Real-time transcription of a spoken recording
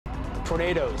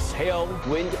Tornadoes, hail,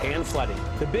 wind, and flooding.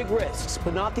 The big risks,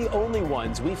 but not the only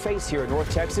ones we face here in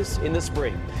North Texas in the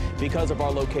spring. Because of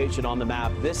our location on the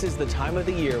map, this is the time of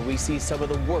the year we see some of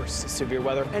the worst severe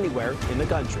weather anywhere in the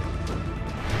country.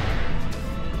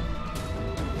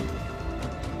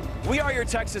 We are your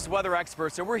Texas weather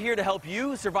experts, and we're here to help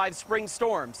you survive spring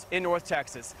storms in North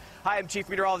Texas. Hi, I'm Chief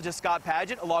Meteorologist Scott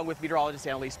Paget, along with meteorologist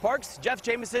Annalise Parks, Jeff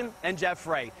Jameson, and Jeff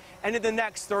Frey. And in the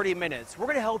next 30 minutes, we're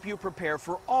going to help you prepare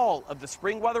for all of the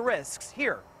spring weather risks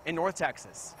here in North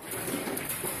Texas.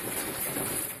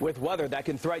 With weather that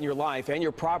can threaten your life and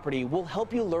your property, we'll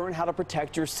help you learn how to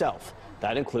protect yourself.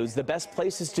 That includes the best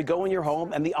places to go in your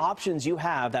home and the options you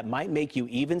have that might make you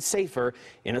even safer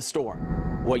in a storm.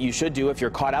 What you should do if you're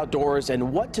caught outdoors,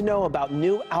 and what to know about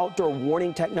new outdoor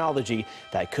warning technology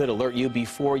that could alert you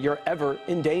before you're ever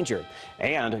in danger.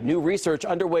 And new research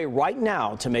underway right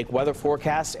now to make weather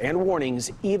forecasts and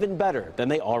warnings even better than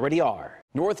they already are.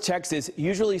 North Texas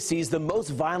usually sees the most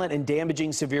violent and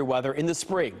damaging severe weather in the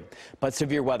spring, but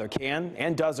severe weather can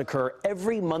and does occur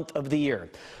every month of the year.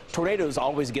 Tornadoes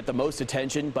always get the most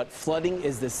attention, but flooding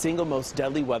is the single most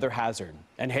deadly weather hazard.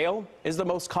 And hail is the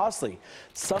most costly.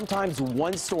 Sometimes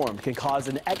one storm can cause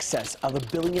an excess of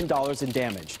 $1 billion in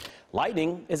damage.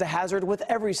 Lightning is a hazard with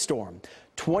every storm.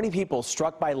 20 people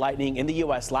struck by lightning in the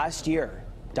U.S. last year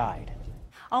died.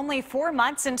 Only 4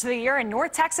 months into the year, and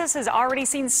North Texas has already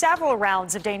seen several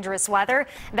rounds of dangerous weather.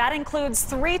 That includes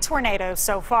 3 tornadoes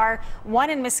so far. One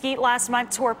in Mesquite last month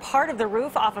tore part of the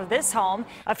roof off of this home.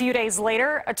 A few days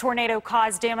later, a tornado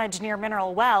caused damage near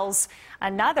Mineral Wells.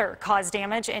 Another caused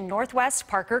damage in northwest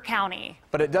Parker County.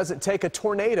 But it doesn't take a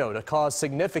tornado to cause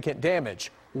significant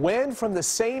damage. Wind from the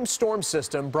same storm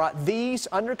system brought these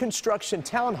under construction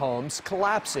townhomes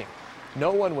collapsing.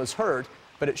 No one was hurt,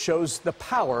 but it shows the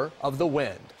power of the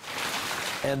wind.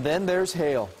 And then there's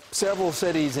hail. Several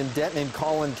cities in Denton and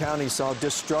Collin County saw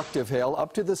destructive hail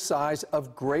up to the size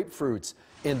of grapefruits.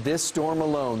 In this storm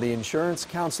alone, the Insurance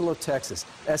Council of Texas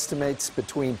estimates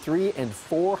between $300 and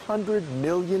 $400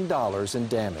 million in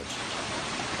damage.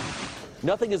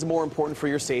 Nothing is more important for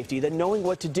your safety than knowing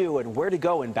what to do and where to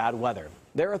go in bad weather.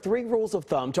 There are 3 rules of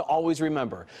thumb to always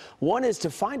remember. 1 is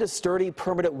to find a sturdy,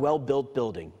 permanent, well-built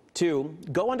building. 2,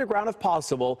 go underground if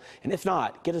possible, and if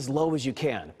not, get as low as you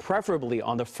can, preferably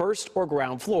on the first or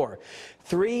ground floor.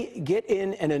 3, get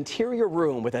in an interior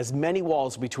room with as many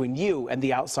walls between you and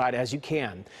the outside as you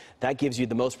can. That gives you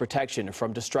the most protection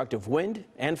from destructive wind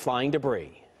and flying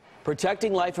debris.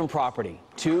 Protecting life and property,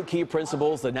 2 key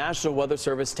principles the National Weather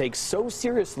Service takes so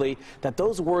seriously that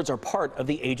those words are part of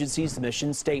the agency's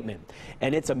mission statement.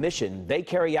 And it's a mission they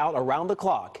carry out around the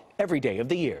clock every day of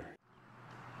the year.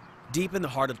 Deep in the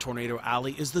heart of Tornado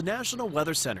Alley is the National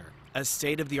Weather Center, a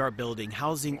state-of-the-art building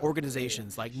housing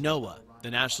organizations like NOAA,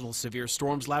 the National Severe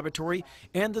Storms Laboratory,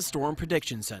 and the Storm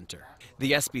Prediction Center.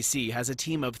 The SBC has a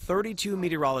team of 32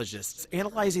 meteorologists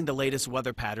analyzing the latest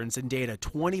weather patterns and data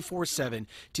 24/7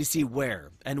 to see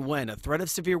where and when a threat of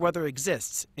severe weather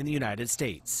exists in the United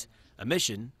States. A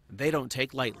mission they don't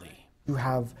take lightly. You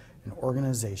have an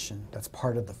organization that's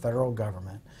part of the federal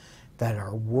government that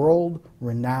are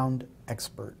world-renowned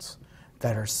experts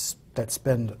that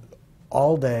spend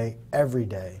all day, every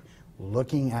day,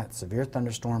 looking at severe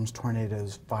thunderstorms,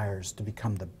 tornadoes, fires to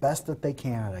become the best that they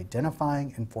can at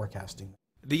identifying and forecasting.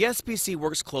 The SBC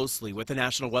works closely with the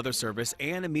National Weather Service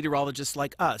and meteorologists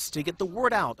like us to get the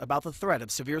word out about the threat of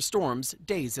severe storms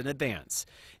days in advance.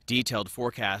 Detailed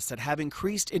forecasts that have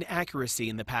increased in accuracy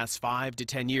in the past 5 to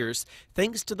 10 years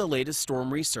thanks to the latest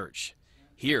storm research.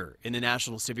 Here in the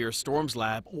National Severe Storms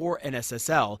Lab, or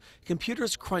NSSL,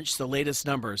 computers crunch the latest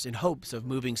numbers in hopes of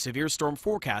moving severe storm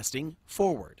forecasting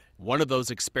forward. One of those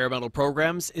experimental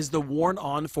programs is the Warn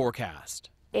On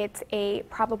forecast. It's a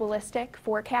probabilistic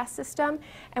forecast system,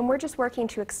 and we're just working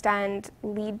to extend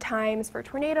lead times for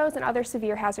tornadoes and other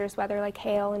severe hazardous weather like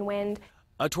hail and wind.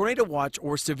 A tornado watch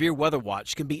or severe weather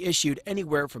watch can be issued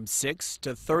anywhere from 6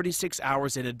 to 36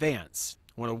 hours in advance.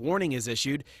 When a warning is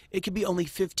issued, it can be only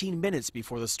 15 minutes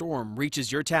before the storm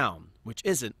reaches your town, which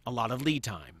isn't a lot of lead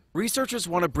time. Researchers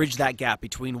want to bridge that gap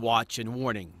between watch and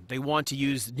warning. They want to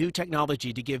use new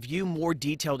technology to give you more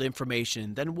detailed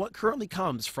information than what currently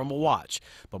comes from a watch,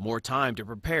 but more time to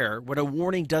prepare when a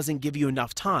warning doesn't give you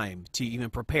enough time to even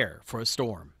prepare for a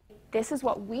storm. This is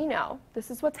what we know,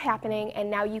 this is what's happening, and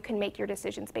now you can make your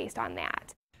decisions based on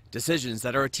that. Decisions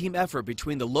that are a team effort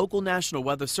between the local National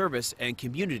Weather Service and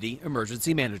community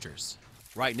emergency managers.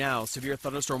 Right now, severe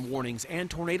thunderstorm warnings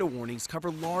and tornado warnings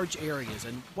cover large areas,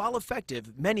 and while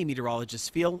effective, many meteorologists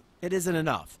feel it isn't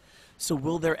enough. So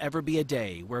will there ever be a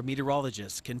day where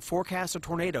meteorologists can forecast a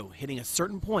tornado hitting a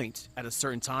certain point at a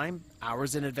certain time,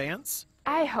 hours in advance?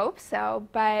 I hope so,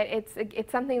 but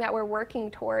it's something that we're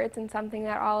working towards and something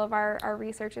that all of our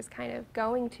research is kind of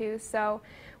going to. So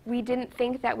we didn't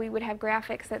think that we would have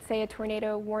graphics that say a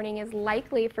tornado warning is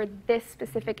likely for this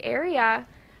specific area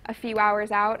a few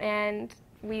hours out, and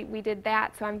we did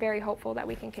that. So I'm very hopeful that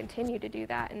we can continue to do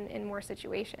that in more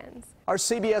situations. Our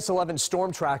CBS 11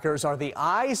 storm trackers are the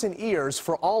eyes and ears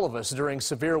for all of us during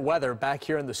severe weather back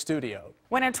here in the studio.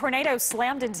 When a tornado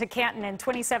slammed into Canton in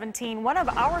 2017, one of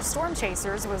our storm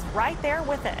chasers was right there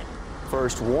with it.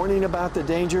 First warning about the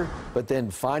danger, but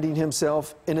then finding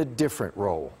himself in a different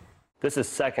role. This is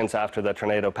seconds after the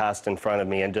tornado passed in front of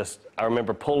me, and I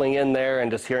remember pulling in there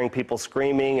and just hearing people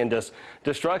screaming and just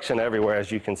destruction everywhere,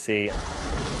 as you can see.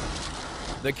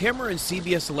 The camera in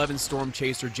CBS 11 storm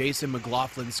chaser Jason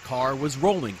McLaughlin's car was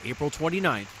rolling April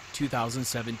 29,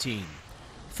 2017.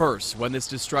 First, when this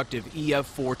destructive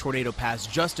EF4 tornado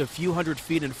passed just a few hundred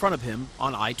feet in front of him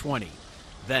on I-20.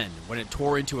 Then, when it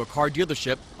tore into a car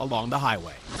dealership along the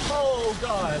highway. Oh,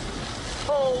 God.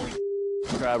 Holy.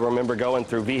 I remember going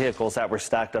through vehicles that were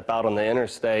stacked up out on the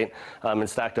interstate and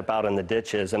stacked up out in the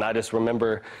ditches. And I just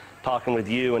remember talking with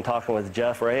you and talking with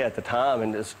Jeff Ray at the time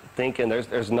and just thinking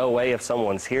there's no way if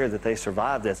someone's here that they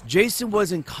survived this. Jason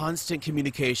was in constant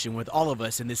communication with all of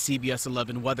us in the CBS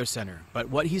 11 Weather Center. But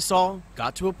what he saw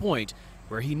got to a point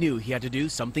where he knew he had to do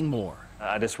something more.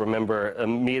 I just remember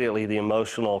immediately the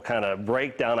emotional kind of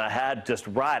breakdown I had just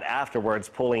right afterwards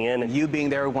pulling in. You being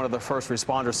there, one of the first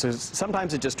responders, so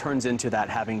sometimes it just turns into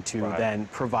that having to then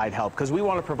provide help. Because we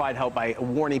want to provide help by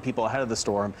warning people ahead of the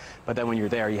storm, but then when you're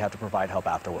there, you have to provide help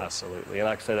afterwards. Absolutely. And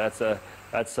like I said,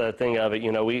 that's the thing of it.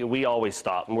 You know, we always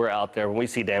stop. And we're out there. When we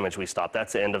see damage, we stop.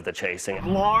 That's the end of the chasing.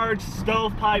 Large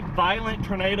stovepipe, violent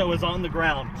tornado is on the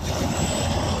ground.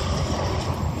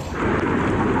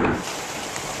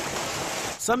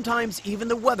 Sometimes even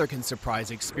the weather can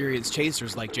surprise experienced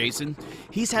chasers like Jason.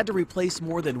 He's had to replace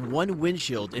more than one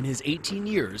windshield in his 18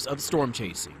 years of storm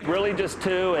chasing. Really just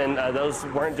two, and those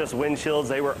weren't just windshields,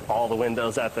 they were all the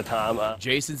windows at the time.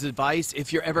 Jason's advice,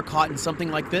 if you're ever caught in something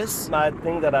like this? My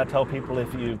thing that I tell people,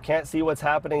 if you can't see what's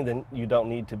happening, then you don't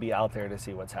need to be out there to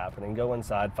see what's happening. Go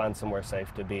inside, find somewhere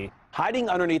safe to be. Hiding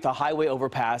underneath a highway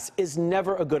overpass is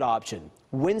never a good option.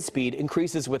 Wind speed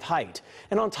increases with height.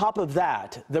 And on top of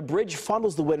that, the bridge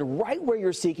funnels the wind right where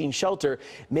you're seeking shelter,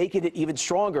 making it even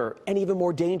stronger and even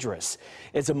more dangerous.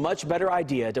 It's a much better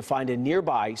idea to find a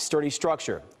nearby sturdy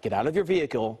structure, get out of your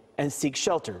vehicle, and seek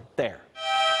shelter there.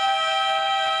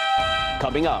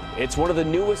 Coming up, it's one of the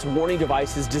newest warning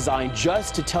devices designed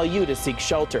just to tell you to seek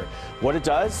shelter, what it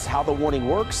does, how the warning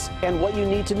works, and what you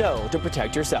need to know to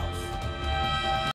protect yourself.